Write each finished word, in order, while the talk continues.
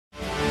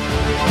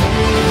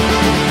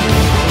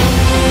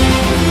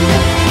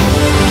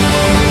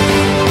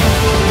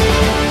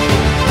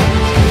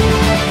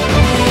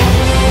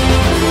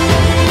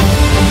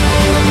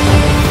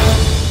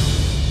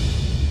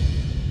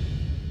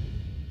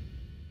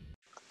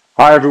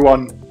Hi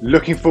everyone,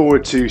 looking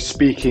forward to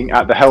speaking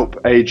at the Help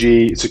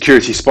AG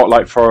Security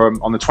Spotlight Forum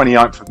on the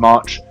 29th of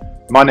March.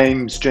 My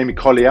name's Jamie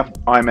Collier.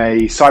 I'm a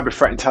cyber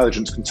threat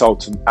intelligence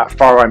consultant at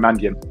FireEye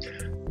Mandiant.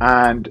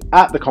 And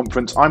at the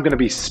conference, I'm going to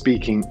be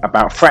speaking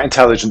about threat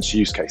intelligence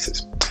use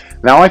cases.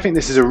 Now, I think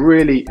this is a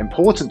really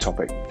important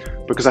topic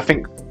because I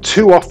think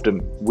too often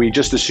we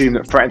just assume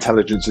that threat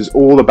intelligence is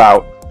all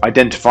about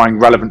identifying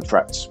relevant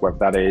threats, whether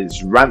that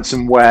is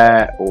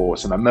ransomware or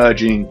some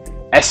emerging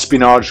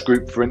espionage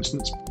group, for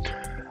instance.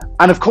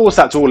 And of course,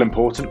 that's all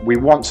important. We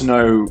want to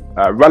know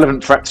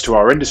relevant threats to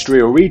our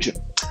industry or region.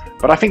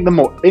 But I think the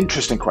more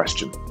interesting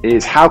question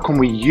is how can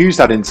we use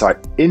that insight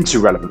into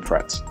relevant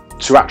threats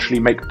to actually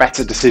make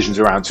better decisions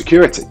around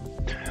security?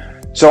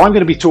 So I'm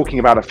going to be talking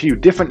about a few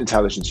different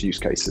intelligence use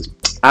cases.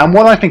 And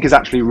what I think is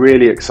actually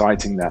really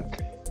exciting there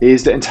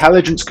is that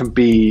intelligence can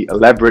be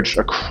leveraged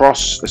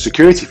across a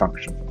security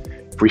function.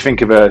 If we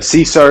think of a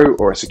CISO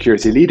or a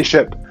security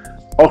leadership,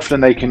 often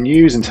they can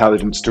use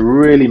intelligence to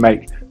really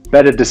make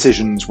better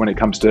decisions when it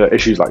comes to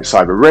issues like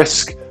cyber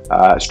risk,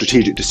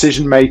 strategic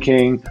decision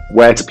making,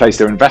 where to place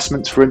their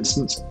investments, for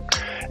instance.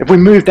 If we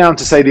move down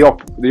to, say,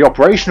 the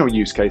operational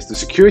use case, the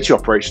security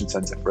operations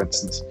center, for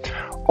instance,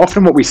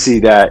 often what we see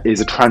there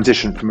is a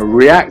transition from a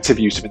reactive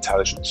use of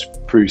intelligence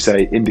through,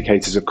 say,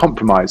 indicators of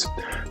compromise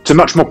to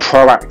much more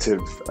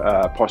proactive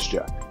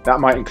posture.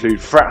 That might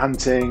include threat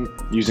hunting,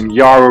 using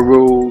Yara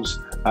rules,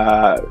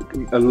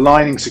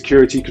 aligning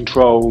security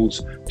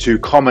controls to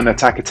common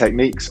attacker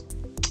techniques.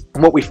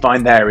 And what we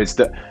find there is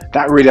that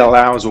that really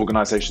allows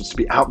organizations to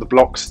be out the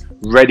blocks,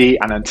 ready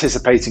and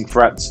anticipating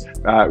threats,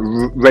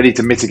 ready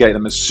to mitigate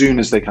them as soon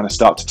as they kind of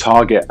start to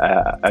target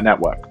a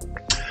network.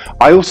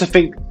 I also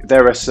think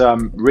there are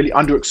some really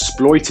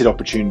underexploited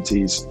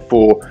opportunities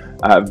for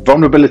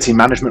vulnerability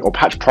management or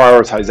patch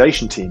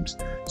prioritization teams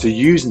to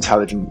use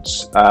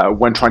intelligence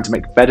when trying to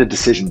make better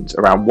decisions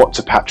around what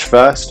to patch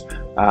first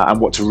and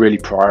what to really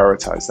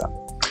prioritize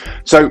that.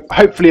 So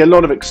hopefully a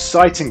lot of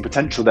exciting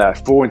potential there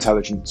for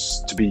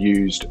intelligence to be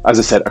used, as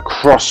I said,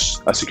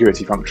 across a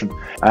security function.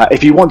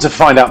 If you want to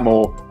find out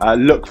more,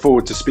 look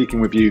forward to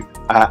speaking with you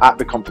at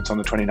the conference on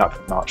the 29th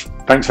of March.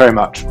 Thanks very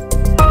much.